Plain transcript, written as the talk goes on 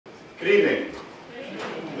Good evening.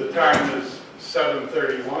 The time is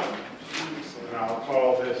 7:31, and I'll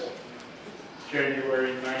call this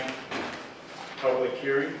January 9th public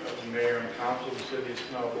hearing of the Mayor and Council of the City of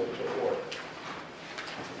Snellville to order.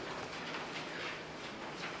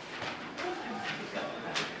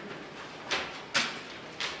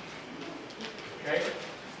 Okay.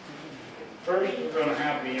 First, we're going to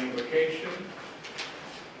have the invocation.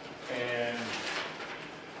 And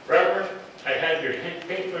Reverend, I had your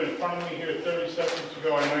paper in front of me here 30 seconds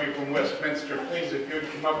ago. I know you're from Westminster. Please, if you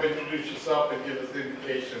would come up, introduce yourself, and give us the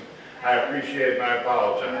invitation. I appreciate it, and I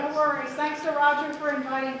apologize. No worries. Thanks to Roger for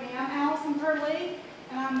inviting me. I'm Allison Purley,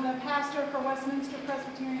 and I'm the pastor for Westminster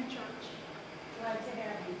Presbyterian Church. Glad to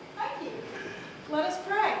have you. Thank you. Let us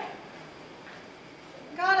pray.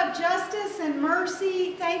 God of justice and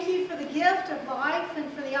mercy, thank you for the gift of life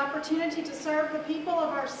and for the opportunity to serve the people of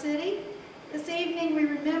our city. This evening we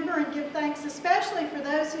remember and give thanks especially for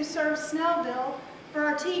those who serve Snellville, for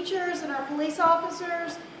our teachers and our police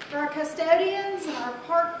officers, for our custodians and our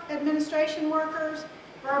park administration workers,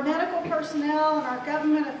 for our medical personnel and our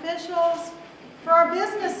government officials, for our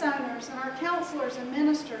business owners and our counselors and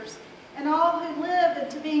ministers, and all who live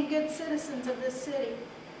into being good citizens of this city.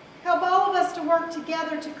 Help all of us to work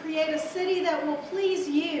together to create a city that will please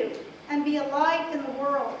you and be a light in the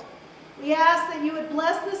world. We ask that you would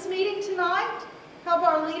bless this meeting tonight, help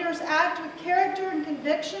our leaders act with character and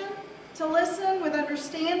conviction, to listen with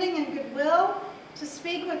understanding and goodwill, to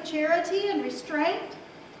speak with charity and restraint,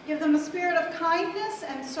 give them a spirit of kindness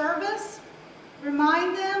and service,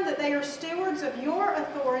 remind them that they are stewards of your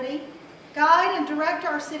authority, guide and direct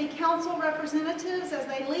our city council representatives as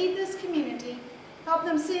they lead this community. Help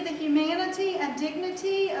them see the humanity and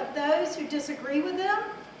dignity of those who disagree with them,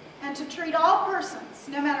 and to treat all persons,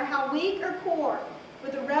 no matter how weak or poor,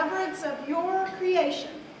 with the reverence of your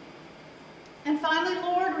creation. And finally,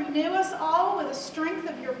 Lord, renew us all with the strength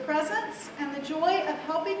of your presence and the joy of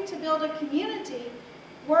helping to build a community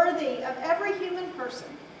worthy of every human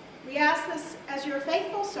person. We ask this as your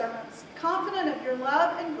faithful servants, confident of your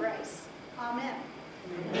love and grace. Amen.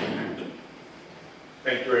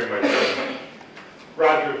 Thank you very much.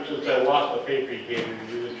 Roger, since I lost the paper you gave me,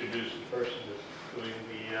 will you introduce the person that's doing the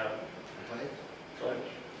pledge?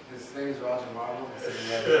 His name is Roger Marble. I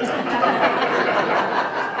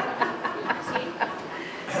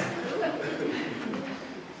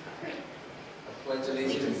pledge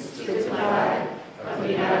allegiance to the flag of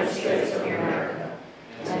the United States of America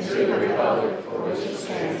and to the republic for which it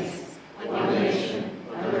stands, one nation,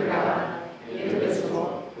 under God,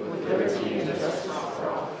 indivisible, with liberty and justice for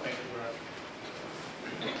all.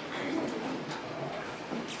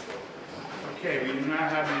 Okay, we do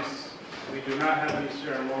not have these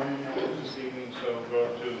ceremonial this evening, so we'll go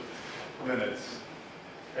to minutes.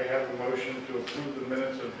 I have a motion to approve the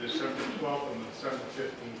minutes of December 12th and December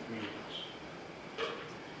 15th meetings.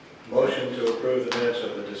 Motion to approve the minutes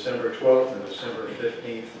of the December 12th and December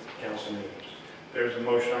 15th council meetings. There's a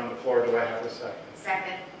motion on the floor. Do I have a second?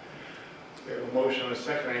 Second. We have a motion and a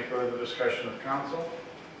second. Any further discussion of council?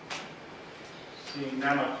 Seeing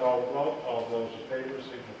none, I'll call the vote. All those in favor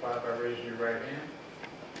signify by raising your right hand.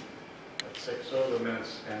 That's 6-0. The minutes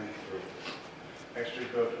stand approved. Next, we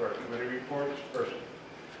go to our committee reports. First,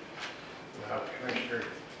 we'll have Commissioner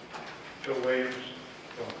Joe Williams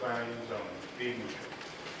from Planning and Zoning. Good evening.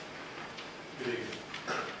 Good evening.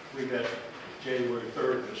 We met January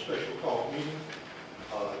 3rd in a special call meeting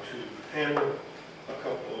to handle a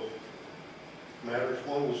couple of matters.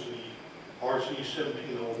 One was the RC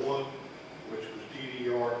 1701, which was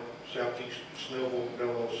DDR Southeast Snellville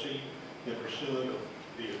LLC, in pursuant of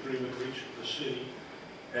the agreement reached with the city,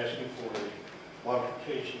 asking for a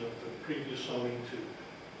modification of the previous zoning to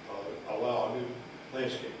allow a new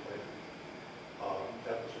landscape plan.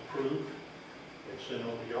 That was approved and sent on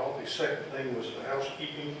to y'all. The second thing was the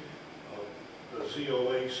housekeeping of the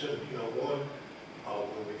ZOA 1701,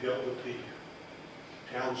 when we dealt with the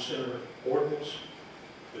town center ordinance,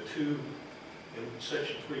 the two in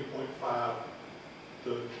section 3.5,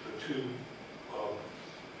 the two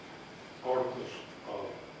articles of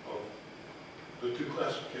the two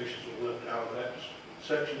classifications were left out of that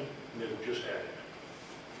section, and they were just added.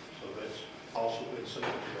 So that's also been sent to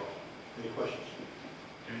you all. Any questions?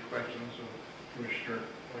 Any questions of Commissioner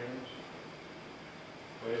Williams?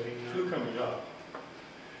 Two coming up.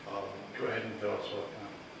 Go ahead and tell us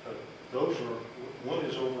what. Those are, one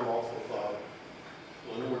is over off of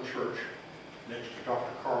Lenore Church, next to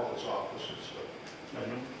Dr. Carlin's office. It's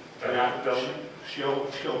That building?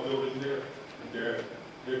 Shell building there.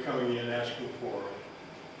 They're coming in asking for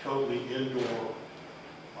a totally indoor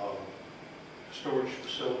storage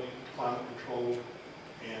facility, climate controlled,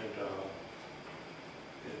 and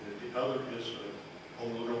other is on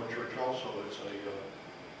the North Church also. It's a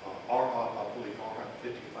I believe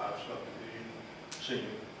R55 subdivision,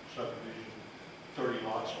 senior subdivision, 30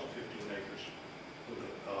 lots on 15 acres with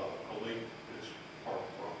a lake that's park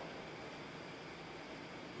property,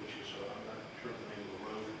 which is, I'm not sure the name of the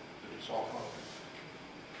road that it's off of.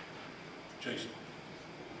 Jason.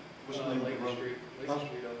 What's the name of Lake the road? Street, Huh? Lake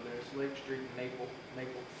Street over there. It's Lake Street, Maple.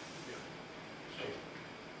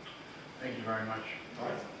 Thank you very much. All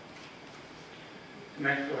right.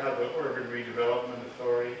 Next, we'll have the Urban Redevelopment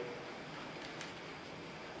Authority.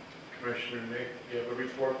 Commissioner Nick, you have a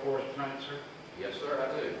report for us tonight, sir? Yes, sir, I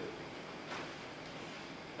do.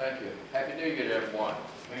 Thank you. Happy New Year to everyone.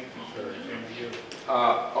 Thank you, sir. Same to you.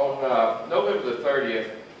 On November the 30th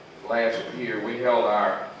last year, we held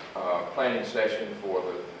our planning session for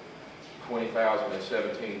the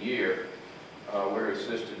 2017 year. We're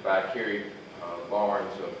assisted by Kerry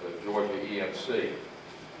Barnes of the Georgia EMC.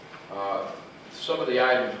 Some of the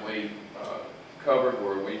items we covered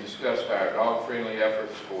were we discussed our dog-friendly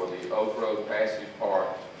efforts for the Oak Road Passive Park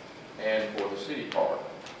and for the City Park.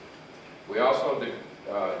 We also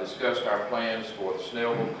discussed our plans for the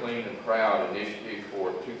Snellville Clean and Proud initiative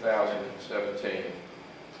for 2017,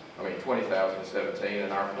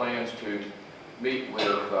 and our plans to meet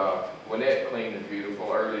with Gwinnett Clean and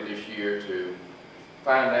Beautiful early this year to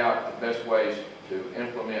find out the best ways to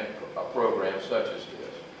implement a program such as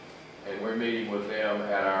this. And we're meeting with them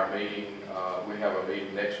at our meeting. We have a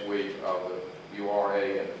meeting next week of the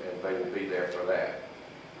URA, and they will be there for that.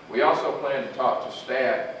 We also plan to talk to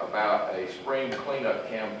staff about a spring cleanup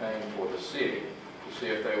campaign for the city to see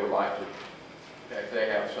if they would like to, if they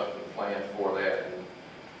have something planned for that, and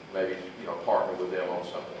maybe partner with them on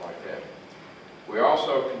something like that. We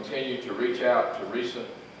also continue to reach out to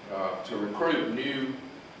to recruit new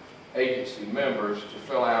agency members to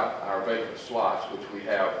fill out our vacant slots, which we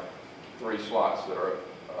have 3 slots that are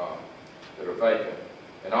vacant,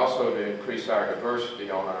 and also to increase our diversity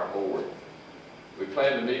on our board. We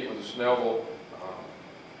plan to meet with the Snellville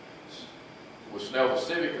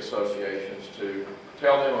Civic Associations to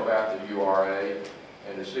tell them about the URA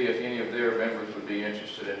and to see if any of their members would be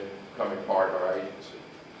interested in becoming part of our agency.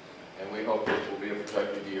 And we hope this will be a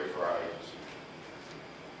productive year for our agency.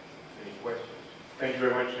 Any questions? Thank you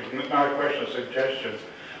very much. Not a question, a suggestion.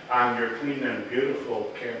 On your Clean and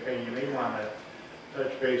Beautiful campaign, you may want to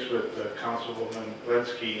touch base with Councilwoman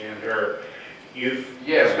Linsky and her youth.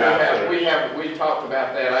 Yes, we talked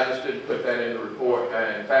about that. I just didn't put that in the report.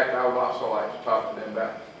 In fact, I would also like to talk to them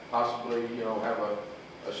about possibly, have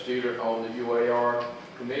a student on the UAR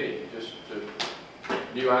committee. Just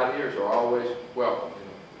new ideas are always welcome.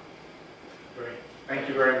 Great. Thank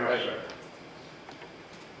you very much, sir.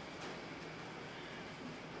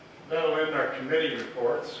 That'll end our committee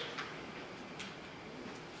reports.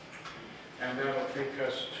 And that'll take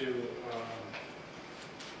us to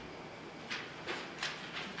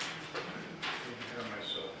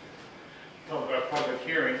public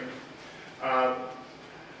hearing. I'll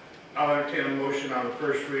entertain a motion on the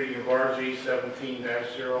first reading of RZ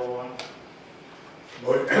 17-01.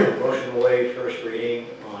 Motion to waive first reading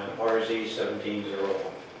on RZ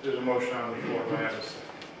 17-01. There's a motion on the floor. Do I have a second?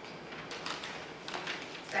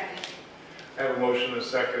 Second. I have a motion and a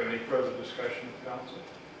second. Any further discussion of council?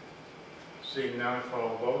 Seeing none,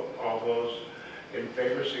 call a vote. All those in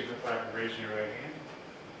favor signify by raising your right hand.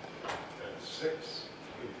 That's 6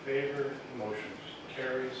 in favor. Motion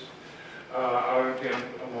carries. I'll entertain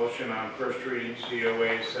a motion on first reading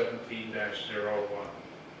COA 17-01.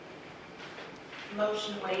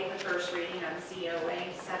 Motion to waive the first reading on COA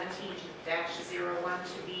 17-01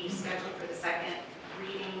 to be scheduled for the second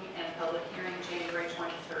reading and public hearing January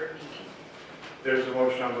 23rd meeting. There's a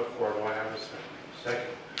motion on the floor. Do I have a second?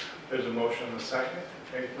 Second. There's a motion and a second.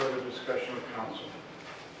 Any further discussion with council?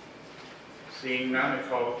 Seeing none, I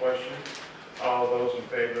call the question. All those in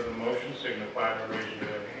favor of the motion signify by raising your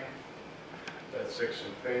hand. That's 6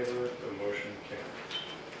 in favor. The motion carries.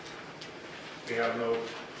 We have no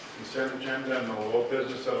consent agenda and no old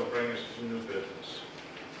business. That will bring us to new business.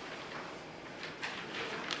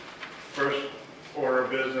 First order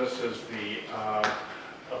of business is the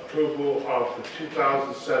approval of the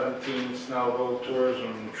 2017 Snellville Tourism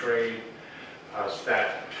and Trade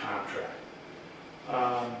stat contract.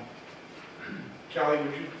 Kelly,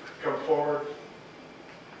 would you come forward?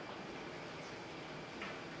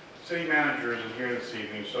 City manager isn't here this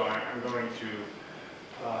evening, so I'm going to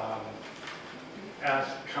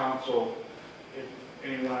ask council if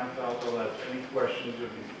anyone else will have any questions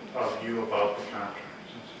of you about the contract.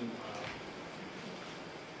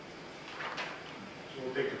 So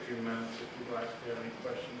we'll take a few minutes if you'd like to have any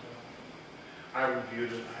questions. I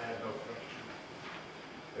reviewed it, I had no question.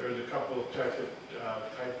 There was a couple of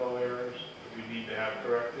typo errors that we need to have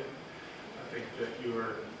corrected. I think that you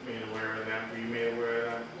were made aware of them. Were you made aware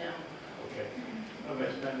of them? No. Okay.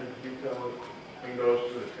 Ms. Bender, could you bring those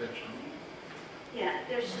to attention? Yeah,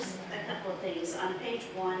 there's just a couple of things. On page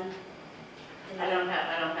 1. I don't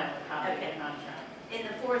have a copy of Okay. the contract. In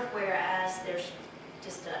the fourth whereas, there's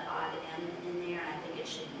just an odd M in there, and I think it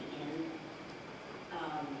should be in.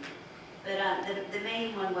 But the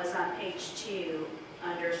main one was on page 2,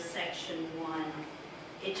 under section 1.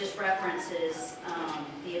 It just references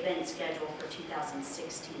the event schedule for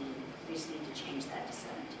 2016. We just need to change that to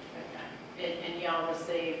 17. Okay. And y'all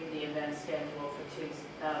received the event schedule for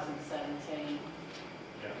 2017?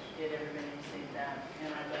 Yes. Did everybody receive that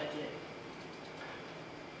in our budget?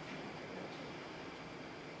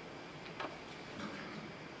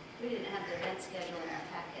 We didn't have the event schedule in our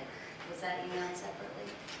packet. Was that emailed separately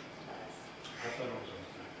to us? I thought it was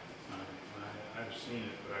on that. I've seen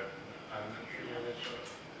it, but I'm not sure what it's.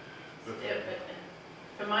 Yeah, but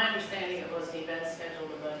from my understanding, it was the event schedule,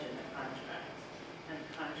 the budget, and the contract. And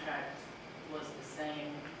the contract was the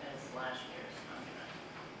same as last year's contract.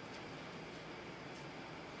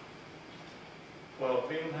 Well,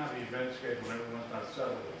 if we don't have the event schedule, everyone's not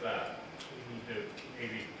settled with that. We need to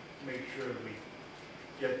maybe make sure that we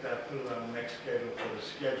get that put on the next schedule for the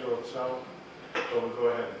schedule itself, so we'll go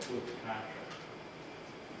ahead and approve the contract.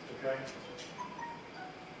 Okay?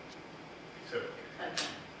 So, Okay.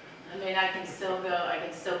 I mean, I can still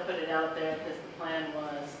put it out there because the plan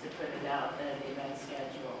was to put it out there, the event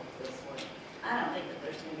schedule this week. I don't think that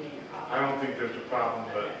there's going to be any problem. I don't think there's a problem,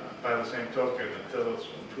 but by the same token, until it's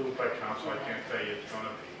approved by council, I can't tell you it's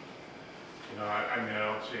gonna be. You know, I mean, I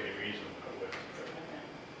don't see any reason I wouldn't. Okay.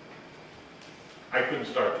 I couldn't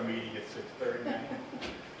start the meeting at 6:30,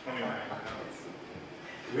 29 minutes.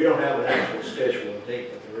 We don't have an actual schedule and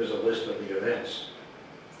date, but there is a list of the events,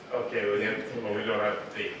 Okay, well, we don't have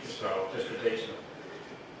the date, so. just the dates.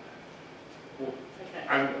 Okay.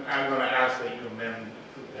 I'm gonna ask that you amend,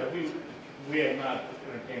 we have not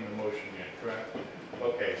entertained the motion yet, correct?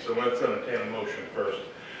 Okay, so let's entertain a motion first.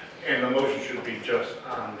 And the motion should be just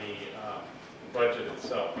on the budget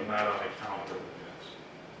itself, and not on the calendar events.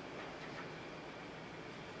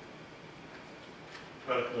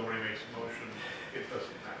 But if nobody makes a motion, it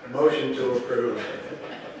doesn't matter. Motion to approve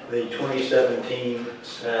the 2017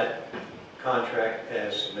 SNAP contract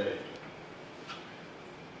as submitted.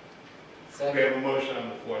 We have a motion on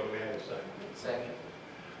the floor, do we have a second? Second.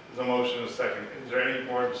 There's a motion and a second. Is there any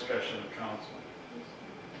more discussion of council?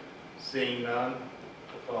 Seeing none,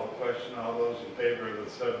 I'll call the question. All those in favor of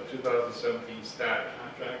the 2017 stat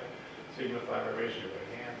contract, signify by raising your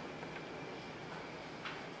right hand.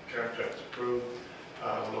 Contract's approved.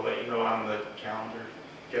 We'll let you know on the calendar.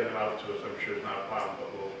 Get it out to us. I'm sure it's not a problem, but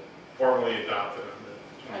we'll formally adopt it on the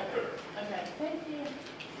 23rd. Okay, thank you.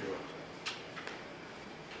 You're welcome.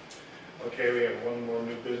 Okay, we have one more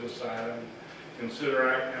new business item.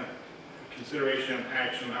 Consideration and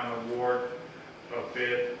action on award of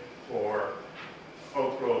bid for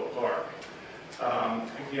Oak Grove Park.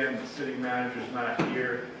 Again, the city manager's not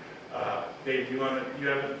here. Dave, you have it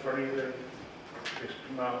in front of you there?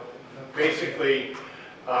 No. Basically,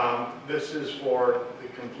 this is for the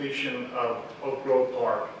completion of Oak Grove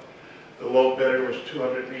Park. The low bidder was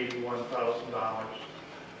 $281,000.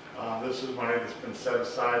 This is money that's been set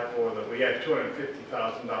aside for the, we had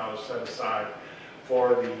 $250,000 set aside for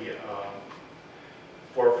the,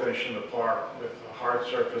 for finishing the park with hard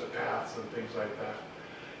surface paths and things like that.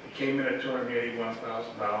 It came in at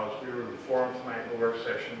 $281,000. We were informed tonight in the work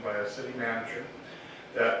session by a city manager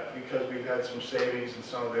that because we've had some savings in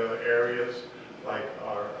some of the other areas, like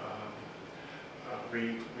our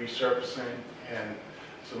resurfacing and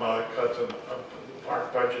some other cuts of the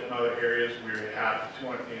park budget in other areas, we have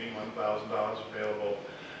 $281,000 available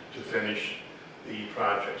to finish the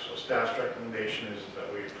project. So staff's recommendation is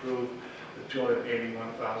that we approve the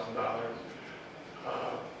 $281,000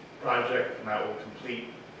 project, and that will complete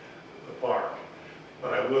the park.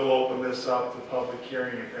 But I will open this up to public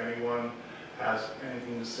hearing if anyone has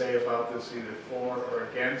anything to say about this, either for or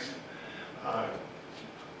against.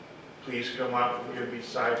 Please come up. We're going to be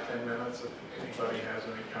 5-10 minutes if anybody has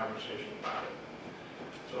any conversation about it.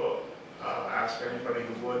 So ask anybody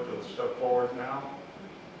who would to step forward now.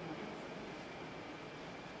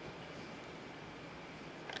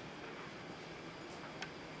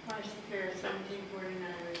 Marcia Ferris,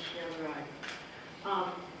 1749 Ridgedale Drive.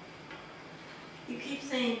 You keep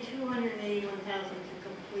saying $281,000 to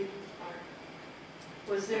complete the park.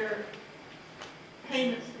 Was there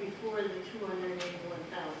payments before the $281,000?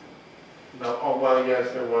 No, oh, well,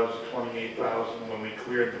 yes, there was 28,000 when we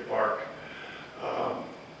cleared the park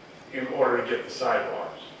in order to get the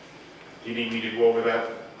sidewalks. Do you need me to go over that,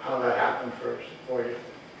 how that happened first for you?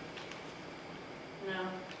 No.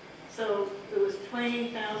 So it was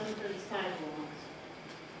 28,000 for the sidewalks.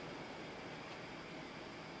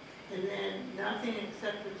 And then nothing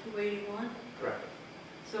except the 281? Correct.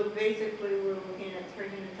 So basically, we're looking at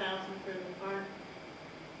 300,000 for the park?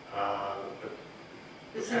 But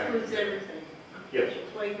This includes everything? yes,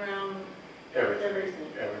 Playground, everything, everything?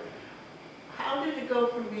 everything. How did it go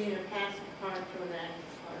from being a passive park to an active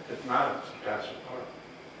park? It's not a passive park.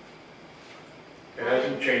 It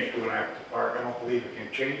hasn't changed to an active park. I don't believe it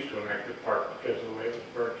can change to an active park because of the way it was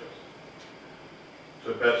purchased. To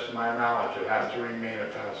the best of my knowledge, it has to remain a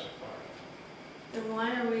passive park. Then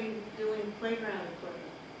why are we doing playground equipment?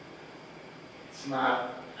 It's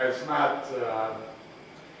not,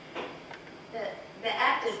 The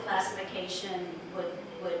active classification would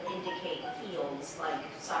indicate fields, like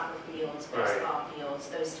soccer fields, Right. baseball fields,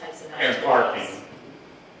 those types of and activities. parking.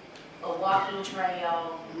 A walking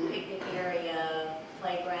trail, picnic area,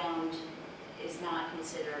 playground is not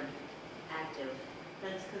considered active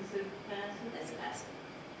That's considered passive? as passive.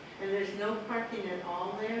 And there's no parking at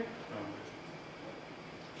all there? Um,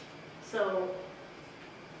 So,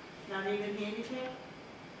 not even handicap?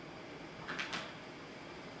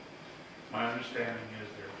 My understanding is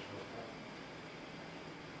there is no parking.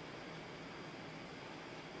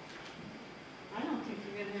 I don't think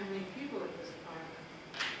you're gonna have many people at this park.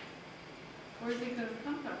 Where's it gonna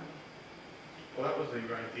come from? Well, that was the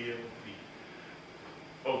idea of the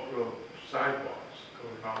Oak Grove sidewalks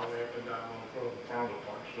going all the way up and down Oak Grove in front of the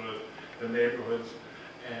park, so that the neighborhoods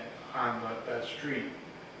and on that street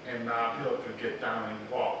and Hill could get down and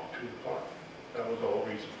walk to the park. That was the whole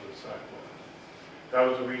reason for the sidewalk. That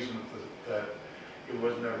was the reason that it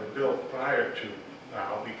was never built prior to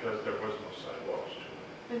now, because there was no sidewalks to it.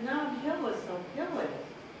 But now Hill is so hilly.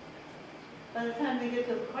 By the time they get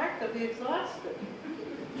to the park, they'll be exhausted.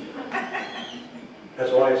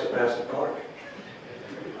 That's why it's a passive park.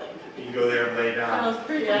 You can go there and lay down. Sounds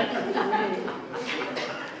pretty active to me.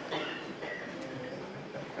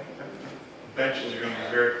 Benches are going to be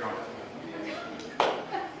very comfortable.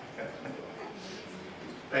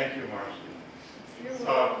 Thank you, Marcy. It's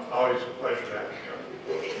always a pleasure to have you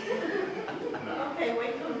come. No. Okay,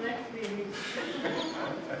 wait till the next meeting.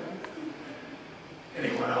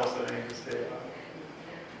 Anyone else that anything to say about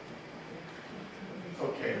it?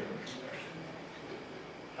 Okay.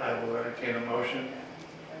 I will entertain a motion.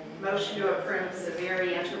 Motion to approve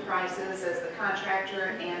Zaveri Enterprises as the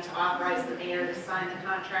contractor and to authorize the mayor to sign the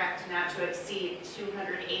contract not to exceed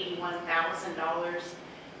 $281,000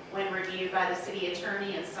 when reviewed by the city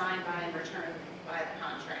attorney and signed by and returned by the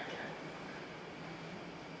contractor.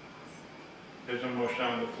 There's a motion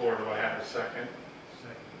on the floor. Do I have a second?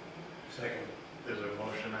 Second. There's a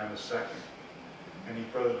motion and a second. Any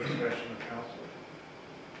further discussion of council?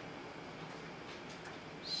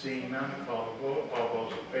 Seeing none, call the vote. All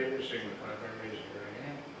those in favor signify by raising your right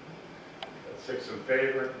hand. That's 6 in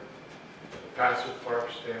favor. The passive park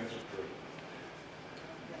stands approved.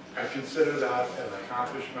 I consider that an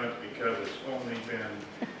accomplishment because it's only been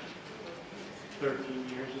 13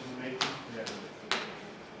 years in the making. Yeah.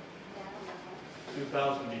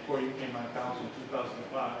 2000, before you came on council,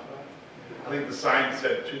 2005, right? I think the sign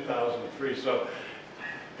said 2003, so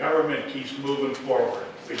government keeps moving forward.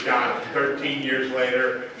 We got it. 13 years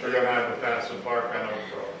later, we're going to have a passive park on Oak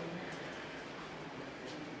Grove.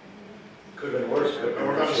 Could have been worse. And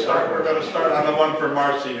we're going to start on the one for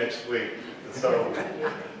Marcy next week. So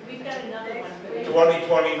We've got another one for you.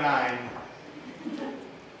 2029,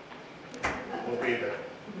 we'll be there.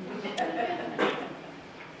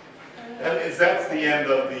 That's the end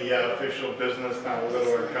of the official business. Now we'll go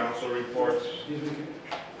to our council reports. Excuse me.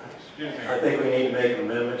 Excuse me. I think we need to make an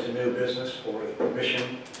amendment to new business for the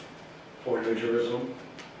permission for New Jerusalem.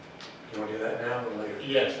 You want to do that now or later?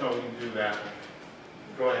 Yes, no, we can do that.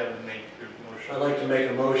 Go ahead and make your motion. I'd like to make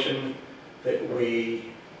a motion that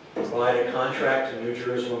we provide a contract to New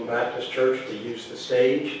Jerusalem Baptist Church to use the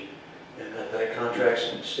stage, and that contract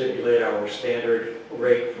stipulate our standard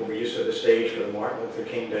rate for use of the stage for the Martin Luther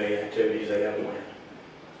King Day activities they have planned.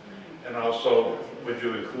 And also, would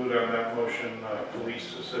you include on that motion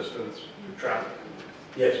police assistance for traffic?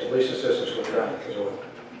 Yes, police assistance for traffic as well.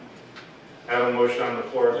 I have a motion on the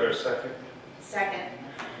floor. Is there a second? Second.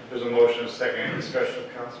 There's a motion, a second. Any discussion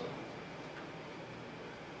of council?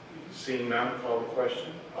 Seeing none, call the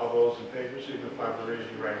question. All those in favor, signify by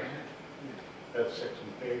raising your right hand. That's 6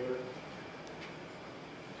 in favor.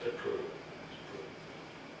 It's approved. It's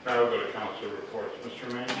approved. Now we'll go to council reports.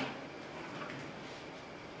 Mr. Manning?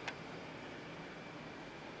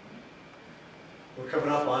 coming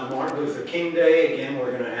up on Martin Luther King Day. Again,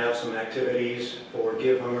 we're going to have some activities for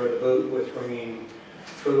Give Hunger the Boot with bringing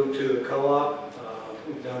food to the co-op.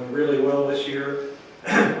 We've done really well this year.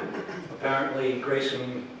 Apparently,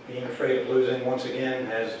 Grayson, being afraid of losing once again,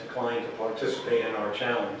 has declined to participate in our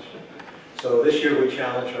challenge. So this year we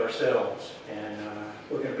challenged ourselves, and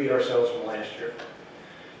we're going to beat ourselves from last year.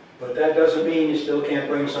 But that doesn't mean you still can't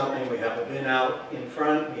bring something. We have a bin out in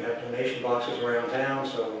front. We have donation boxes around town.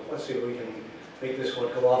 So let's see if we can make this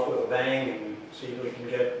one go off with a bang and see if we can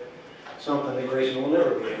get something that Grayson will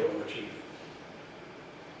never be able to achieve.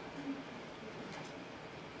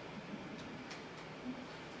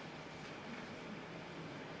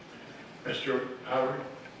 Mr. Howard?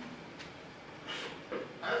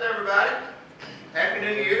 How's everybody? Happy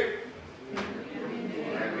New Year.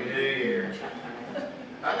 Happy New Year.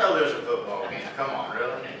 I know there's a football game. Come on,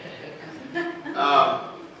 really?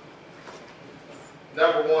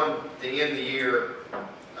 Number one, at the end of the year,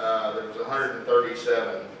 there was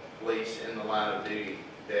 137 police in the line of duty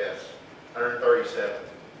deaths. 137.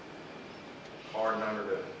 Hard number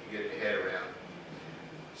to get your head around.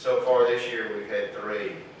 So far this year, we've had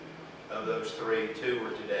 3. Of those 3, 2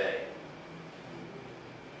 were today.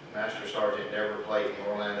 Master Sergeant Deborah Clayton,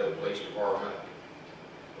 Orlando Police Department,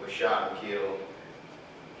 was shot and killed,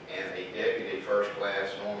 and a Deputy First Class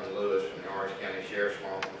Norman Lewis from the Orange County Sheriff's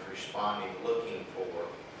Department was responding, looking for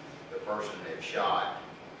the person that shot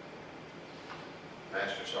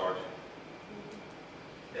Master Sergeant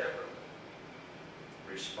Deborah.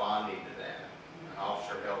 Responding to that, an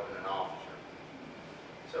officer helping an officer.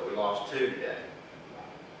 So we lost 2 today.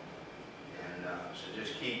 And so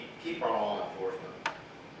just keep our law enforcement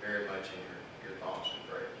very much in your thoughts and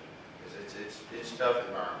prayers, because it's a tough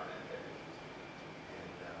environment out there. And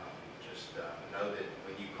just know that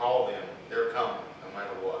when you call them, they're coming no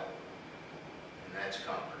matter what, and that's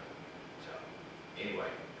comfort. So anyway,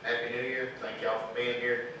 Happy New Year. Thank y'all for being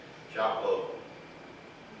here. Shop local.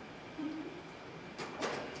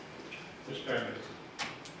 Ms. Bennett?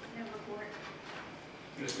 No report.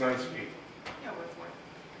 Ms. Linsky? No report.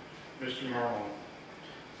 Mr. Marlon?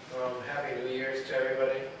 Happy New Year's to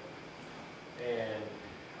everybody. And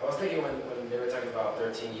I was thinking when they were talking about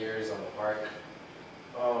 13 years on the park,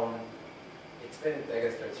 it's been, I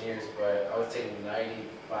guess, 13 years, but I was thinking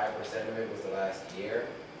 95% of it was the last year.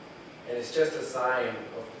 And it's just a sign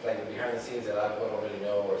of, like, the behind the scenes that a lot of people don't really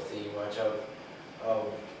know or see much of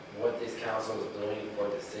what this council is doing for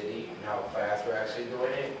the city and how fast we're actually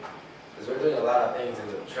doing it. Because we're doing a lot of things, and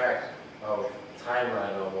the track of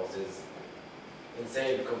timeline almost is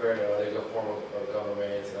insane compared to other form of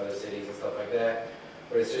governments and other cities and stuff like that.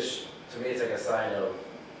 But it's just, to me, it's like a sign of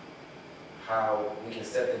how we can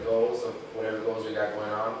set the goals of whatever goals we got going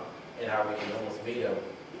on, and how we can almost meet them,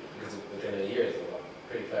 because within a year is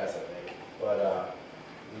pretty fast, I think. But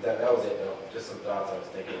that was it, though. Just some thoughts I was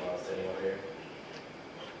thinking while I was sitting up here.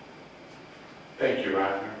 Thank you,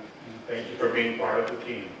 Roger. Thank you for being part of the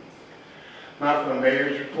team. Now for the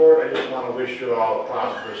mayor's report, I just want to wish you all a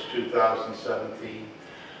prosperous 2017.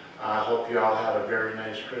 I hope you all had a very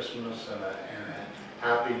nice Christmas and a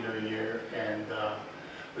happy New Year, and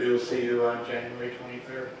we will see you on January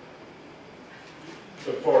 23rd.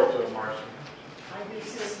 Look forward to it, Marcy.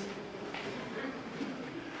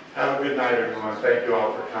 Have a good night, everyone. Thank you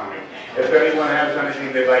all for coming. If anyone has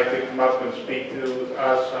anything they'd like to come up and speak to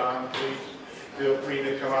us on, please feel free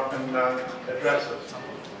to come up and address us.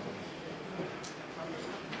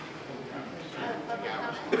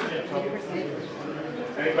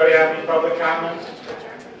 Anybody have any public comments?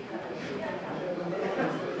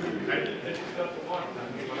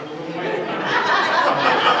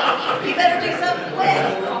 You better do something quick.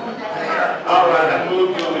 All right, I move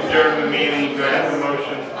to adjourn the meeting. Do I have a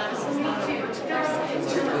motion?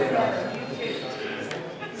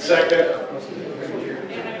 Second?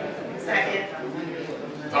 Second.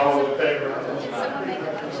 All in favor?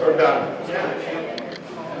 We're done.